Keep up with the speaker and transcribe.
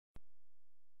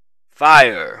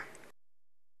fire,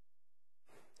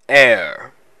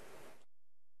 air,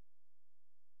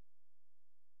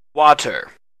 water,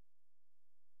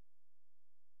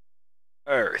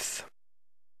 earth.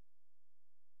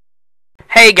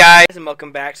 Hey guys, and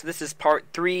welcome back. So this is part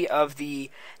 3 of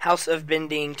the House of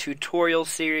Bending tutorial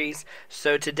series.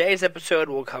 So today's episode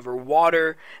will cover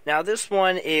water. Now this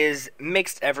one is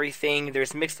mixed everything.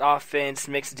 There's mixed offense,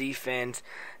 mixed defense.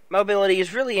 Mobility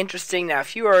is really interesting. Now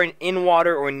if you are in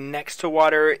water or next to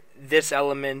water, this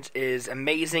element is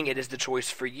amazing. It is the choice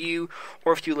for you.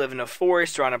 Or if you live in a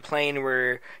forest or on a plain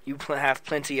where you have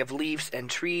plenty of leaves and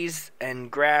trees and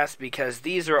grass, because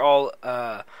these are all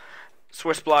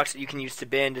source blocks that you can use to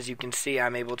bend. As you can see,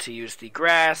 I'm able to use the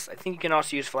grass. I think you can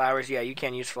also use flowers. Yeah, you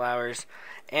can use flowers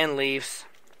and leaves,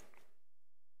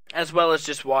 as well as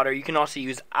just water. You can also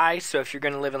use ice, so if you're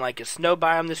going to live in like a snow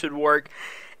biome, this would work.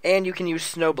 And you can use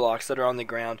snow blocks that are on the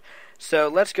ground. So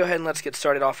let's go ahead and let's get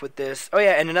started off with this. Oh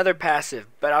yeah, and another passive,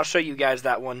 but I'll show you guys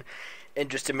that one in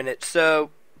just a minute.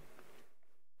 So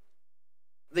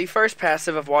the first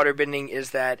passive of water bending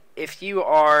is that if you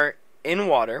are in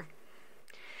water,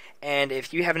 and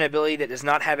if you have an ability that does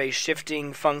not have a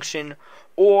shifting function,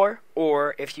 or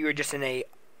if you are just in a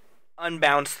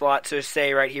unbound slot, so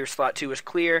say right here slot 2 is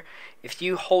clear, if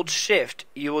you hold shift,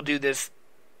 you will do this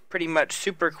pretty much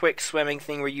super quick swimming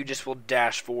thing where you just will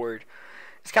dash forward.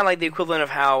 It's kind of like the equivalent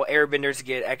of how airbenders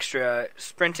get extra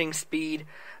sprinting speed,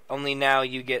 only now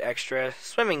you get extra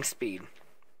swimming speed.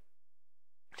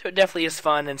 So it definitely is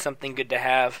fun and something good to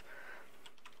have.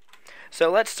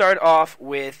 So let's start off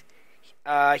with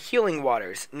healing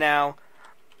waters. Now,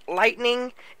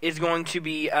 lightning is going to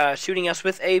be shooting us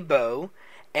with a bow,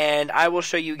 and I will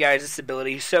show you guys this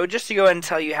ability. So just to go ahead and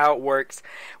tell you how it works,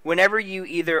 whenever you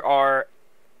either are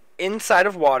inside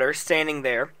of water, standing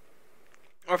there,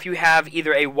 or if you have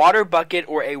either a water bucket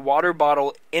or a water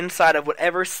bottle inside of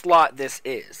whatever slot this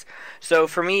is. So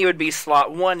for me, it would be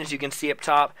slot 1, as you can see up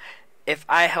top. If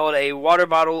I held a water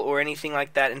bottle or anything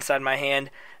like that inside my hand,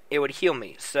 it would heal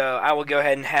me. So I will go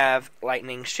ahead and have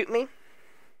lightning shoot me.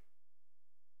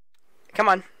 Come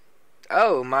on.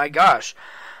 Oh my gosh.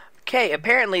 Okay,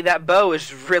 apparently that bow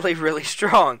is really, really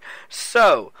strong.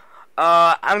 So,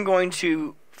 I'm going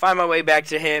to find my way back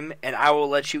to him, and I will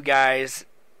let you guys,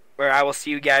 or I will see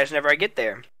you guys whenever I get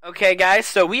there. Okay guys,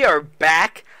 so we are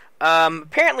back.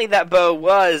 Apparently that bow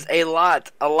was a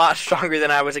lot stronger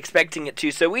than I was expecting it to,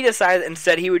 so we decided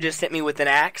instead he would just hit me with an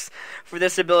axe for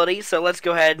this ability. So let's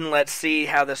go ahead and let's see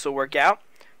how this will work out.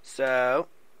 So,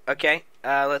 okay,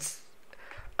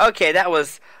 okay, that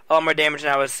was a lot more damage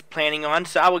than I was planning on,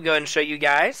 so I will go ahead and show you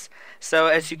guys. So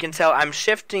as you can tell, I'm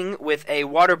shifting with a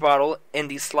water bottle in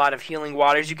the slot of healing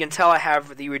waters. You can tell I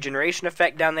have the regeneration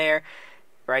effect down there.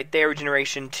 Right there,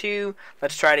 regeneration 2.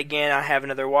 Let's try it again. I have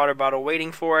another water bottle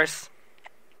waiting for us.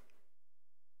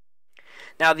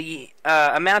 Now the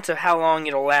amount of how long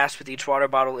it'll last with each water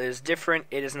bottle is different.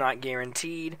 It is not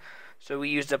guaranteed. So we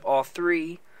used up all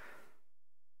 3.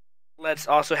 Let's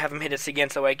also have him hit us again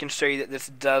so I can show you that this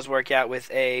does work out with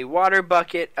a water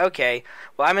bucket. Okay,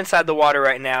 well I'm inside the water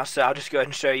right now, so I'll just go ahead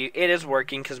and show you. It is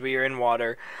working because we are in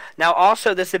water. Now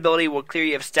also this ability will clear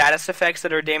you of status effects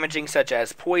that are damaging, such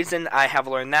as poison. I have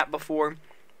learned that before.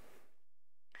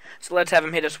 So let's have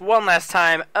him hit us one last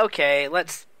time. Okay,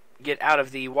 let's get out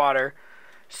of the water.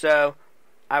 So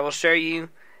I will show you.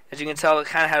 As you can tell, it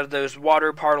kind of has those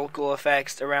water particle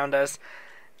effects around us.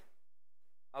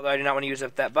 Although I do not want to use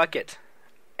up that bucket.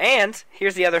 And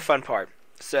here's the other fun part.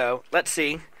 So, let's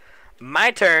see. My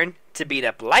turn to beat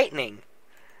up lightning.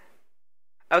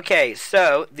 Okay,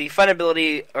 so the fun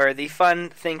ability, or the fun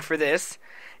thing for this,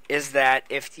 is that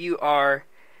if you are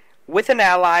with an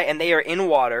ally and they are in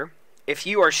water, if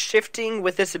you are shifting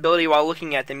with this ability while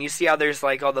looking at them, you see how there's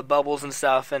like all the bubbles and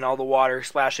stuff and all the water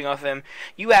splashing off them,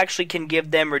 you actually can give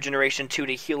them regeneration 2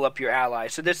 to heal up your ally.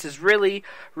 So this is really,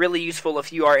 really useful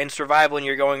if you are in survival and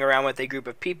you're going around with a group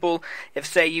of people. If,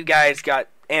 say, you guys got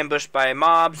ambushed by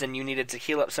mobs and you needed to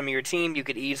heal up some of your team, you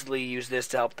could easily use this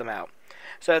to help them out.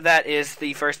 So that is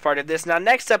the first part of this. Now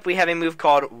next up we have a move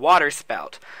called Water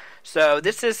Spout. So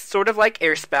this is sort of like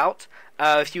Air Spout.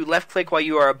 If you left click while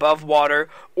you are above water,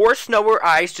 or snow or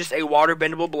ice, just a water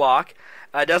bendable block.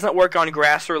 Doesn't work on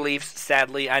grass or leaves,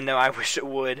 sadly. I know, I wish it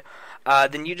would.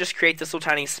 Then you just create this little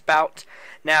tiny spout.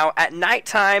 Now, at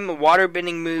nighttime, water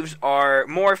bending moves are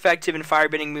more effective and fire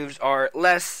bending moves are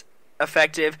less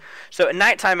effective. So at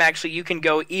nighttime, actually, you can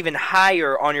go even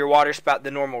higher on your water spout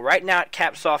than normal. Right now, it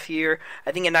caps off here.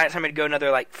 I think at nighttime, it'd go another,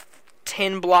 like,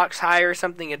 10 blocks higher or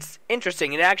something. It's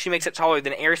interesting. It actually makes it taller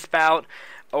than Air Spout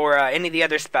or any of the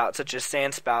other spouts, such as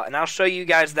Sand Spout. And I'll show you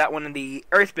guys that one in the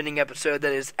Earthbending episode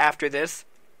that is after this.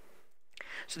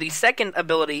 So the second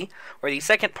ability, or the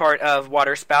second part of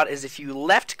Water Spout, is if you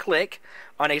left click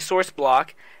on a source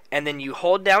block and then you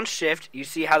hold down shift, you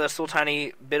see how this little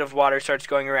tiny bit of water starts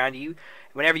going around you.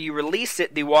 Whenever you release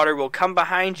it, the water will come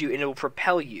behind you and it will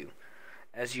propel you,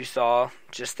 as you saw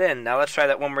just then. Now let's try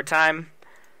that one more time.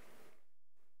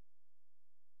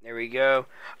 There we go.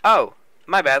 Oh,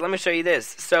 my bad. Let me show you this.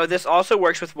 So this also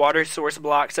works with water source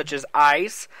blocks such as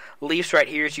ice, leaves right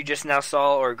here as you just now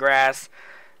saw, or grass.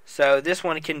 So this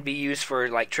one can be used for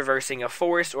like traversing a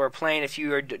forest or a plain. If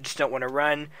you just don't want to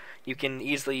run, you can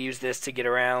easily use this to get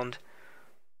around.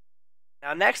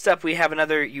 Now next up we have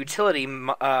another utility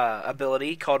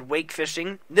ability called wake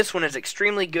fishing. This one is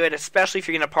extremely good, especially if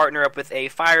you're going to partner up with a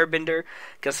firebender,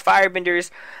 because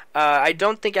firebenders, I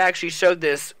don't think I actually showed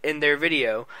this in their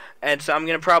video, and so I'm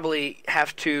going to probably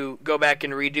have to go back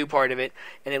and redo part of it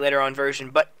in a later on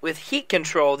version. But with heat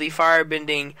control, the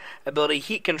firebending ability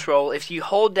heat control, if you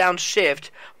hold down shift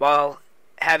while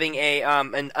having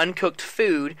an uncooked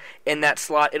food in that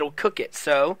slot, it'll cook it.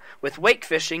 So with wake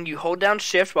fishing, you hold down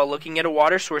shift while looking at a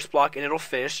water source block and it'll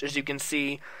fish. As you can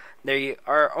see, there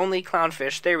are only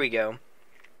clownfish. There we go.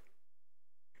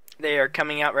 They are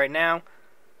coming out right now.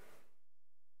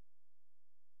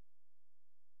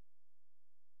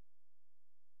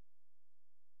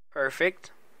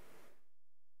 Perfect.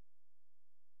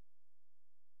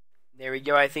 There we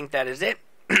go. I think that is it.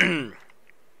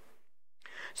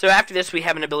 So after this, we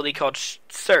have an ability called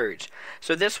Surge.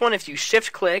 So this one, if you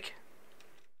shift-click,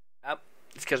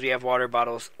 it's because we have water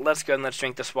bottles. Let's go and let's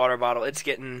drink this water bottle. It's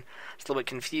a little bit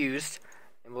confused,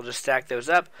 and we'll just stack those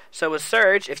up. So with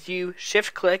Surge, if you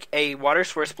shift-click a water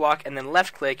source block and then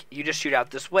left-click, you just shoot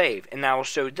out this wave. And now I'll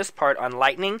show this part on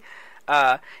lightning.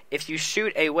 If you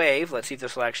shoot a wave, let's see if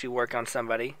this will actually work on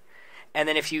somebody. And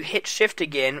then if you hit shift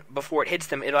again before it hits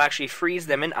them, it'll actually freeze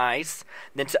them in ice.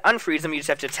 Then to unfreeze them, you just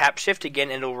have to tap shift again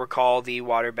and it'll recall the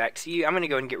water back to you. I'm going to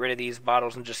go and get rid of these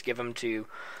bottles and just give them to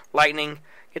lightning.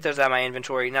 Get those out of my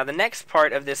inventory. Now the next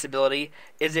part of this ability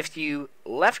is if you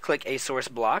left click a source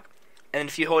block, and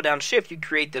if you hold down shift, you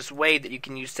create this wave that you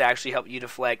can use to actually help you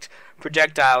deflect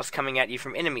projectiles coming at you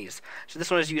from enemies. So this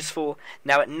one is useful.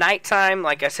 Now at nighttime,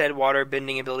 like I said, water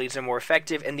bending abilities are more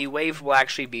effective, and the wave will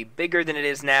actually be bigger than it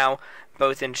is now,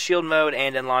 both in shield mode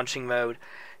and in launching mode.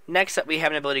 Next up, we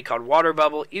have an ability called Water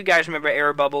Bubble. You guys remember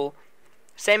Air Bubble?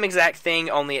 Same exact thing,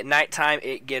 only at nighttime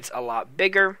it gets a lot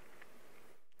bigger.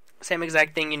 Same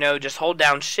exact thing, just hold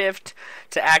down shift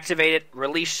to activate it,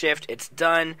 release shift, it's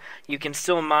done. You can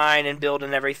still mine and build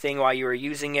and everything while you are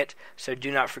using it, so do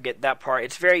not forget that part.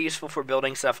 It's very useful for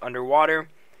building stuff underwater.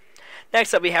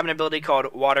 Next up, we have an ability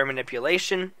called Water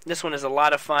Manipulation. This one is a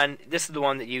lot of fun. This is the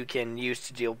one that you can use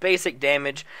to deal basic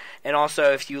damage, and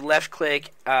also if you left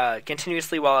click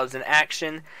continuously while it's in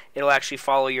action, it'll actually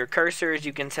follow your cursor, as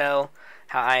you can tell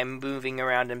how I am moving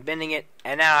around and bending it.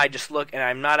 And now I just look and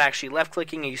I'm not actually left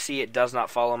clicking, and you see it does not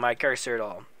follow my cursor at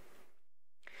all.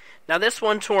 Now this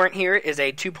one torrent here is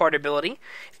a two-part ability.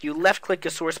 If you left click a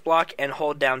source block and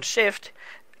hold down shift,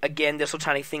 again this little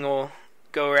tiny thing will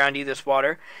go around you, this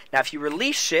water. Now if you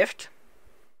release shift,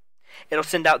 it'll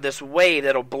send out this wave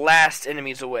that'll blast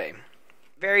enemies away.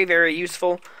 Very, very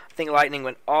useful. I think lightning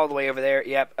went all the way over there.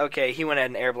 Yep, okay, he went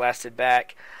ahead and air blasted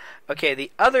back. Okay,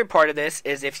 the other part of this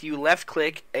is if you left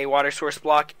click a water source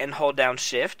block and hold down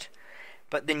shift,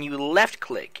 but then you left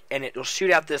click and it will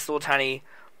shoot out this little tiny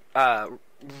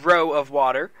row of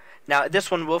water. Now this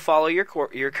one will follow your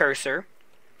cursor.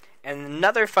 And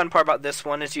another fun part about this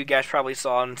one, as you guys probably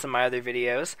saw in some of my other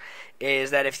videos, is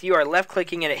that if you are left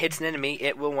clicking and it hits an enemy,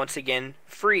 it will once again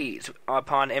freeze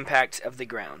upon impact of the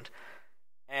ground.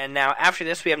 And now after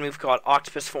this, we have a move called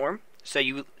Octopus Form. So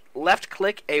you left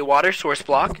click a water source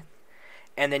block,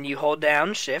 and then you hold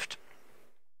down shift,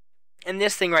 and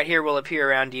this thing right here will appear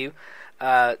around you,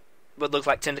 would look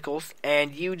like tentacles,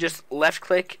 and you just left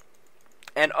click.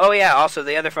 And oh yeah, also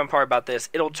the other fun part about this,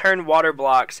 it'll turn water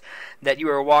blocks that you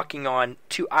are walking on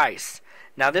to ice.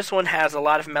 Now this one has a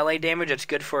lot of melee damage. It's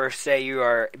good for, say, you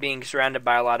are being surrounded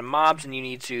by a lot of mobs and you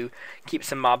need to keep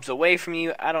some mobs away from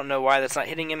you. I don't know why that's not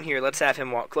hitting him. Here, let's have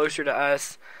him walk closer to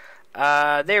us.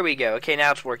 There we go. Okay,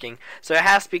 now it's working. So it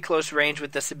has to be close range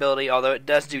with this ability, although it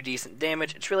does do decent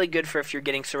damage. It's really good for if you're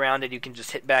getting surrounded, you can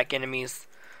just hit back enemies.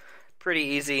 Pretty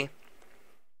easy.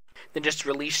 Then just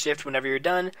release shift whenever you're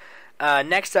done.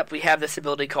 Next up, we have this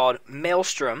ability called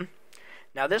Maelstrom.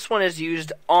 Now this one is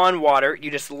used on water.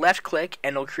 You just left click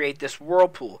and it'll create this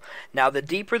whirlpool. Now the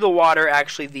deeper the water,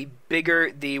 actually the bigger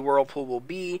the whirlpool will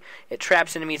be. It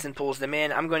traps enemies and pulls them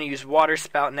in. I'm going to use Water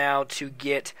Spout now to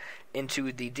get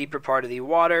into the deeper part of the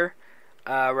water,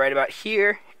 right about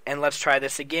here. And let's try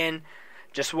this again.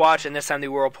 Just watch, and this time the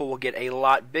whirlpool will get a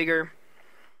lot bigger.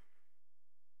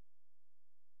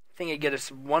 I think it get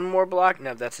us one more block.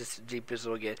 No, that's as deep as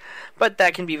it'll get. But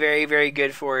that can be very, very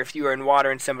good for if you are in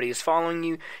water and somebody is following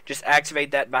you. Just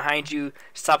activate that behind you,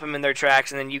 stop them in their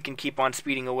tracks, and then you can keep on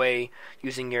speeding away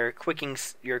using your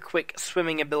quick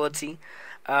swimming ability.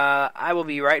 I will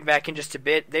be right back in just a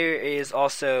bit. There is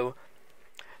also...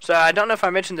 So I don't know if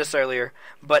I mentioned this earlier,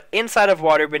 but inside of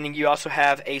waterbending you also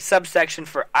have a subsection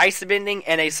for ice bending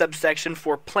and a subsection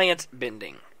for plant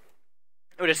bending,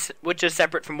 which is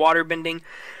separate from waterbending.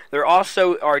 There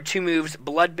also are two moves,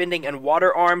 blood bending and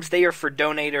water arms. They are for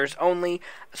donators only,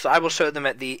 so I will show them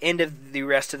at the end of the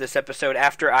rest of this episode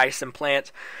after ice and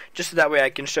plant, just so that way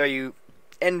I can show you.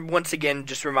 And once again,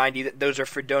 just remind you that those are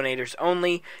for donators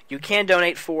only. You can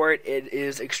donate for it. It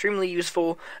is extremely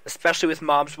useful, especially with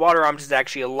mobs. Water arms is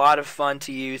actually a lot of fun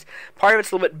to use. Part of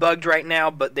it's a little bit bugged right now,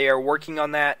 but they are working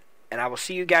on that. And I will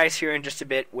see you guys here in just a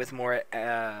bit with more,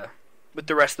 with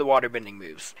the rest of the waterbending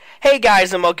moves. Hey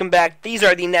guys, and welcome back. These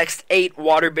are the next 8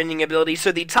 waterbending abilities.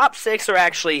 So the top 6 are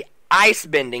actually ice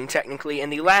bending, technically,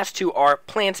 and the last 2 are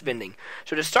plant bending.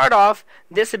 So to start off,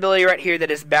 this ability right here that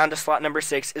is bound to slot number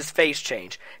 6 is phase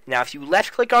change. Now, if you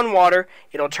left click on water,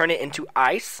 it'll turn it into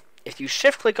ice. If you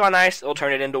shift click on ice, it'll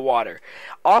turn it into water.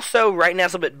 Also, right now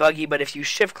it's a little bit buggy, but if you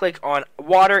shift click on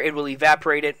water, it will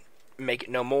evaporate it, make it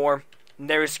no more.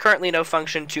 There is currently no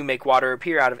function to make water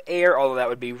appear out of air, although that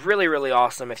would be really, really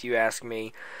awesome if you ask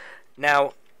me.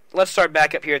 Now, let's start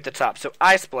back up here at the top. So,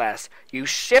 Ice Blast. You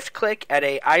shift click at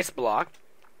a ice block,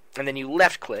 and then you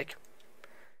left click,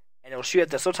 and it'll shoot at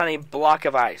this little tiny block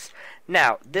of ice.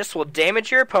 Now, this will damage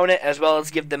your opponent as well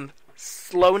as give them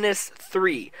slowness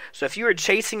 3. So if you are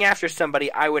chasing after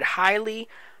somebody, I would highly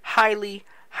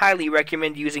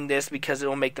recommend using this because it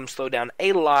will make them slow down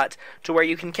a lot to where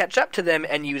you can catch up to them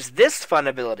and use this fun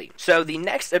ability. So the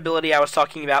next ability I was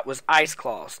talking about was Ice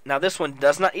Claws. Now this one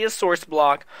does not need a source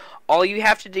block. All you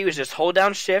have to do is just hold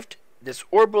down shift, this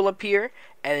orb will appear,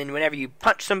 and then whenever you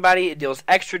punch somebody, it deals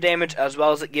extra damage as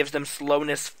well as it gives them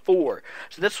slowness 4.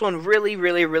 So this one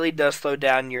really does slow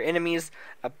down your enemies.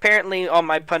 Apparently, all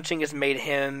my punching has made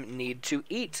him need to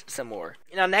eat some more.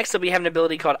 Now next up we have an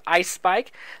ability called Ice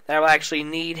Spike that I will actually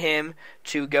need him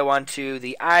to go onto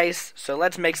the ice. So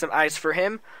let's make some ice for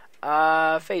him.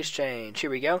 Phase change. Here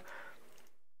we go.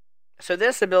 So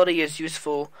this ability is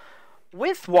useful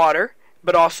with water,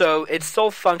 but also its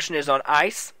sole function is on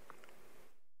ice.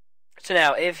 So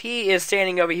now, if he is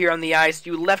standing over here on the ice,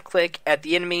 you left click at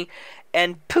the enemy,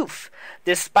 and poof,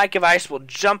 this spike of ice will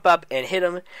jump up and hit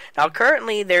him. Now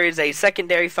currently there is a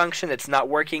secondary function that's not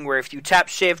working, where if you tap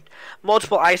shift,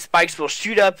 multiple ice spikes will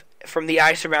shoot up from the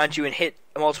ice around you and hit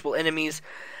multiple enemies.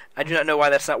 I do not know why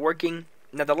that's not working.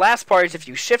 Now the last part is if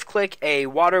you shift click a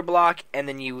water block and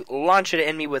then you launch at an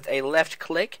enemy with a left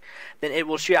click, then it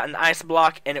will shoot out an ice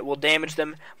block and it will damage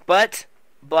them, but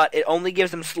it only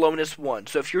gives them slowness 1.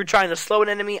 So if you're trying to slow an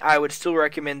enemy, I would still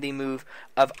recommend the move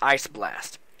of Ice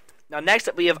Blast. Now next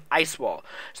up we have Ice Wall.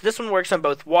 So this one works on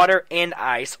both water and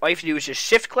ice. All you have to do is just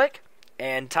shift click,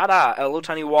 and ta-da, a little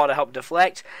tiny wall to help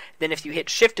deflect. Then if you hit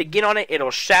shift again on it, it'll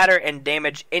shatter and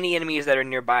damage any enemies that are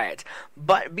nearby it.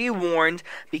 But be warned,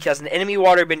 because an enemy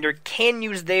waterbender can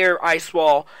use their ice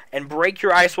wall and break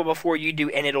your ice wall before you do,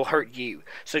 and it'll hurt you.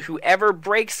 So whoever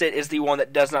breaks it is the one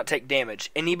that does not take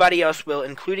damage. Anybody else will,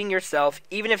 including yourself,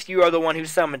 even if you are the one who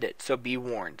summoned it, so be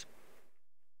warned.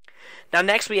 Now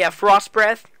next we have Frost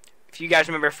Breath. If you guys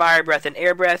remember Fire Breath and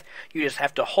Air Breath, you just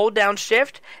have to hold down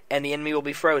shift and the enemy will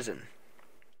be frozen.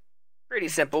 Pretty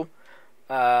simple.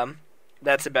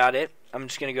 That's about it. I'm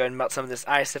just going to go ahead and melt some of this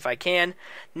ice if I can.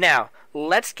 Now,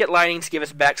 let's get Lightning to give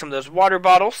us back some of those water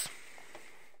bottles.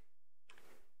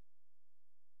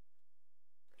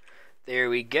 There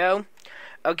we go.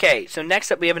 Okay, so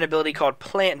next up we have an ability called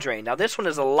Plant Drain. Now this one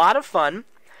is a lot of fun.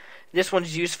 This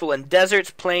one's useful in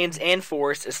deserts, plains, and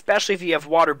forests, especially if you have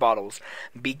water bottles,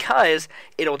 because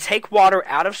it'll take water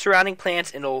out of surrounding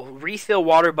plants and it'll refill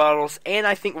water bottles, and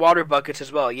I think water buckets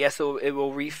as well. Yes, it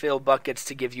will refill buckets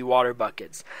to give you water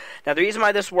buckets. Now, the reason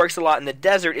why this works a lot in the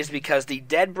desert is because the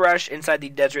dead brush inside the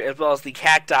desert, as well as the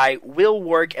cacti, will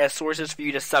work as sources for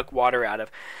you to suck water out of.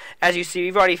 As you see,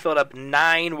 we've already filled up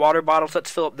 9 water bottles.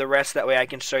 Let's fill up the rest, that way I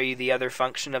can show you the other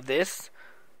function of this.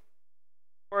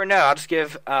 Or no, I'll just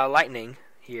give Lightning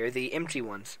here the empty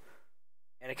ones.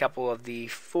 And a couple of the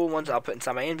full ones I'll put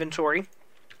inside my inventory.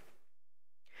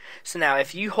 So now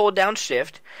if you hold down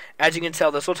shift, as you can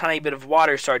tell, this little tiny bit of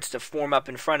water starts to form up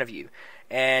in front of you.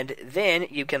 And then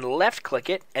you can left click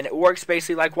it, and it works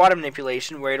basically like water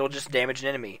manipulation, where it'll just damage an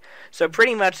enemy. So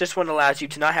pretty much this one allows you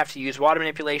to not have to use water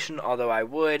manipulation, although I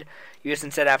would. You just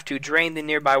instead have to drain the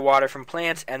nearby water from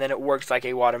plants, and then it works like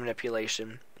a water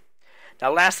manipulation.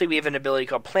 Now lastly, we have an ability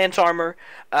called Plant Armor.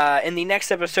 In the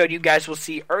next episode, you guys will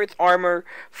see Earth Armor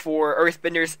for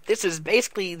Earthbenders. This is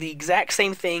basically the exact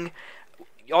same thing.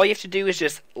 All you have to do is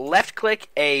just left click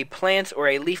a plant or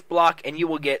a leaf block, and you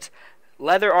will get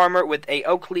leather armor with a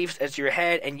oak leaves as your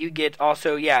head, and you get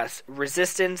also, yes,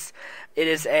 resistance. It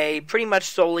is a pretty much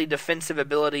solely defensive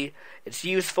ability. It's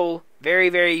useful, very,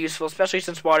 very useful, especially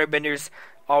since waterbenders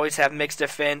always have mixed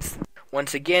defense.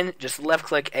 Once again, just left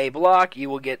click a block, you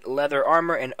will get leather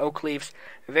armor and oak leaves.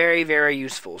 Very, very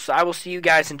useful. So I will see you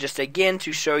guys in just again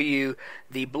to show you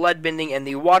the bloodbending and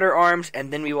the water arms,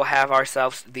 and then we will have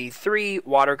ourselves the 3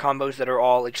 water combos that are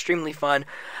all extremely fun.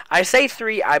 I say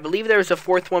 3, I believe there's a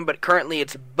 4th one, but currently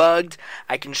it's bugged.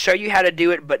 I can show you how to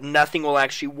do it, but nothing will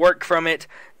actually work from it.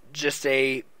 Just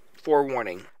a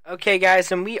forewarning. Okay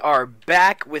guys, and we are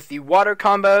back with the water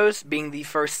combos, being the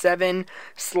first 7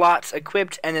 slots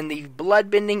equipped, and then the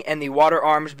bloodbending and the water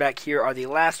arms back here are the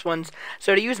last ones.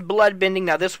 So to use bloodbending,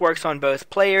 now this works on both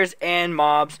players and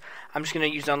mobs. I'm just going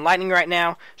to use it on lightning right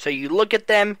now. So you look at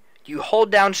them, you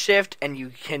hold down shift, and you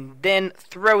can then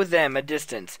throw them a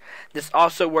distance. This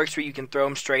also works where you can throw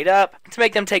them straight up to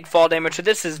make them take fall damage. So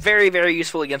this is very, very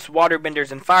useful against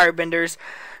waterbenders and firebenders.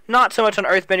 Not so much on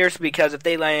earthbenders, because if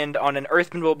they land on an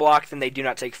earthbendable block, then they do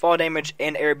not take fall damage,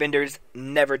 and airbenders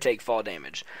never take fall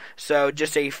damage. So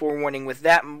just a forewarning with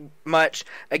that much.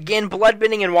 Again,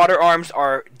 bloodbending and water arms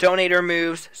are donator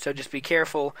moves, so just be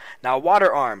careful. Now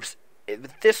water arms.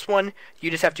 With this one,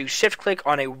 you just have to shift click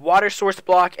on a water source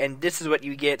block, and this is what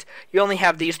you get. You only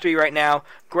have these 3 right now.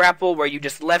 Grapple, where you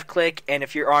just left click, and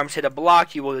if your arms hit a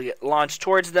block, you will get launched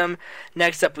towards them.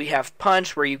 Next up, we have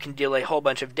punch, where you can deal a whole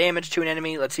bunch of damage to an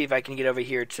enemy. Let's see if I can get over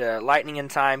here to lightning in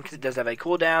time, because it does have a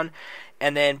cooldown.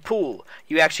 And then pull.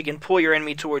 You actually can pull your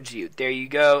enemy towards you. There you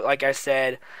go. Like I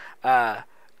said,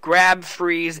 grab,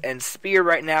 freeze, and spear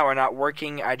right now are not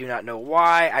working. I do not know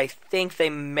why. I think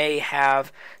they may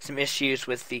have some issues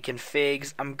with the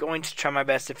configs. I'm going to try my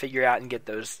best to figure out and get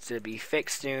those to be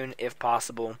fixed soon, if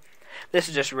possible. This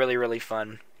is just really, really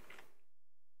fun.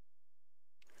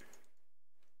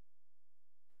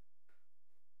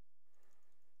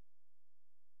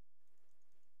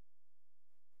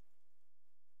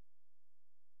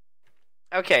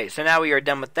 Okay, so now we are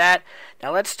done with that.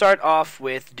 Now let's start off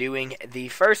with doing the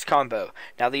first combo.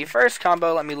 Now the first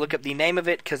combo, let me look up the name of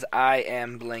it because I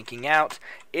am blanking out,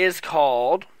 is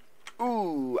called,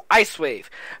 Ice Wave.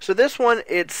 So this one,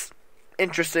 it's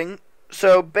interesting.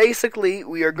 So basically,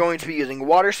 we are going to be using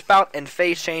Water Spout and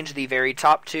Phase Change, the very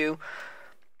top 2.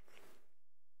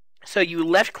 So you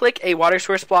left click a water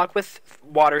source block with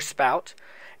Water Spout.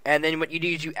 And then what you do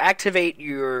is you activate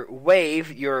your wave,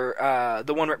 the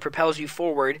one where it propels you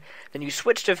forward. Then you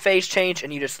switch to phase change,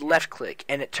 and you just left click,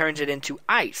 and it turns it into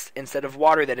ice instead of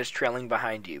water that is trailing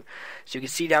behind you. So you can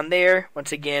see down there,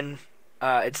 once again,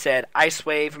 it said Ice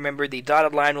Wave. Remember, the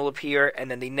dotted line will appear,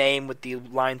 and then the name with the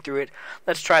line through it.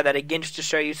 Let's try that again just to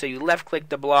show you. So you left click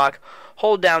the block,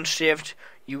 hold down shift,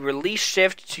 you release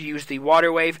shift to use the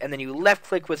water wave, and then you left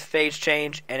click with phase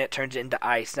change, and it turns it into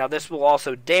ice. Now this will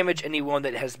also damage anyone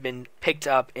that has been picked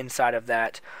up inside of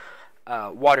that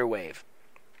water wave.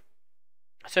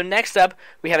 So next up,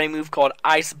 we have a move called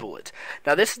Ice Bullet.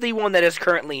 Now this is the one that is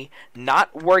currently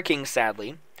not working,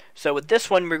 sadly. So with this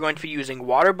one, we're going to be using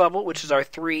Water Bubble, which is our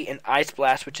 3, and Ice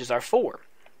Blast, which is our 4.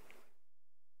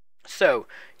 So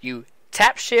you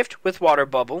tap shift with Water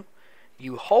Bubble,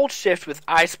 you hold shift with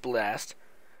Ice Blast,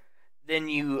 then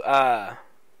you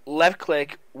left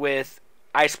click with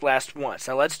Ice Blast once.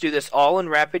 Now let's do this all in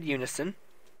rapid unison,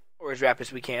 or as rapid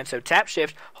as we can. So tap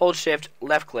shift, hold shift,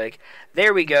 left click.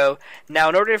 There we go. Now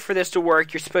in order for this to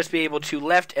work, you're supposed to be able to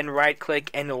left and right click,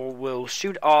 and it will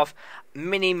shoot off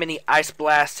many ice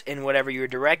blasts in whatever you're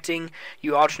directing.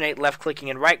 You alternate left clicking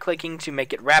and right clicking to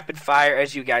make it rapid fire.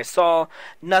 As you guys saw,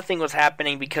 nothing was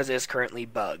happening because it is currently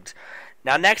bugged.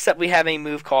 Now next up, we have a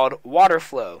move called Water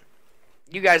Flow.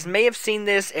 You guys may have seen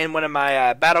this in one of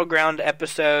my Battleground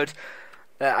episodes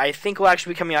that I think will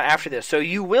actually be coming out after this. So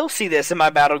you will see this in my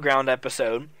Battleground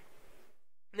episode.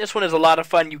 This one is a lot of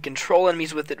fun. You control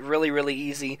enemies with it really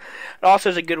easy. It also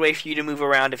is a good way for you to move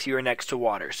around if you are next to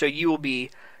water. So you will be,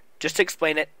 just to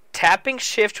explain it, tapping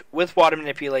shift with water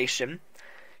manipulation,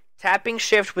 tapping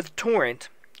shift with torrent,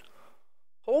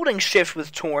 holding shift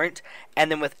with torrent,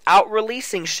 and then without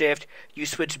releasing shift, you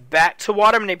switch back to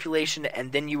water manipulation,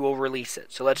 and then you will release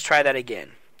it. So let's try that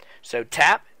again. So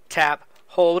tap, tap,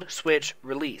 hold, switch,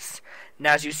 release.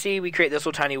 Now as you see, we create this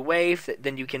little tiny wave that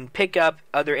then you can pick up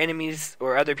other enemies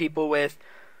or other people with.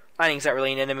 Lightning's not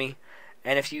really an enemy.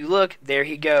 And if you look, there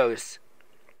he goes.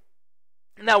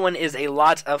 And that one is a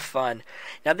lot of fun.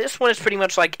 Now this one is pretty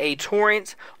much like a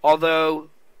torrent, although,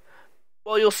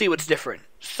 well, you'll see what's different.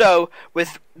 So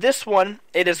with this one,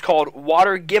 it is called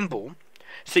Water Gimbal.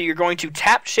 So you're going to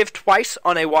tap shift twice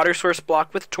on a water source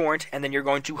block with torrent, and then you're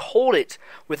going to hold it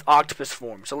with octopus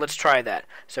form. So let's try that.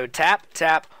 So tap,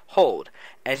 tap, hold.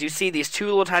 As you see, these two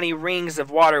little tiny rings of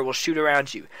water will shoot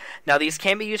around you. Now these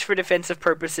can be used for defensive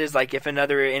purposes, like if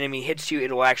another enemy hits you,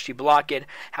 it will actually block it.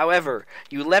 However,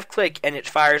 you left click and it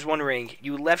fires one ring.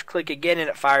 You left click again and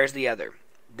it fires the other.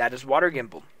 That is Water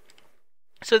Gimbal.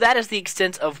 So that is the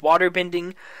extent of water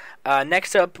bending.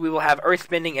 Next up, we will have earth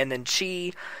bending and then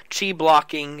chi. Chi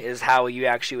blocking is how you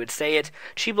actually would say it.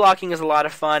 Chi blocking is a lot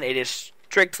of fun. It is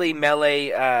strictly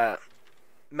melee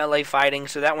fighting,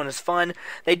 so that one is fun.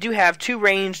 They do have two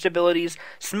ranged abilities,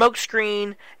 smoke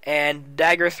screen and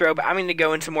dagger throw, but I'm going to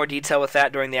go into more detail with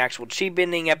that during the actual chi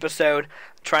bending episode.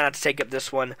 Try not to take up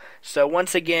this one. So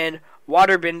once again,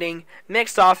 water bending,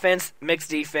 mixed offense, mixed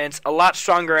defense, a lot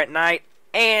stronger at night.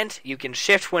 And you can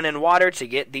shift when in water to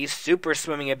get the super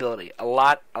swimming ability. A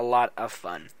lot of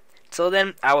fun. Till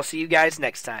then, I will see you guys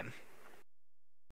next time.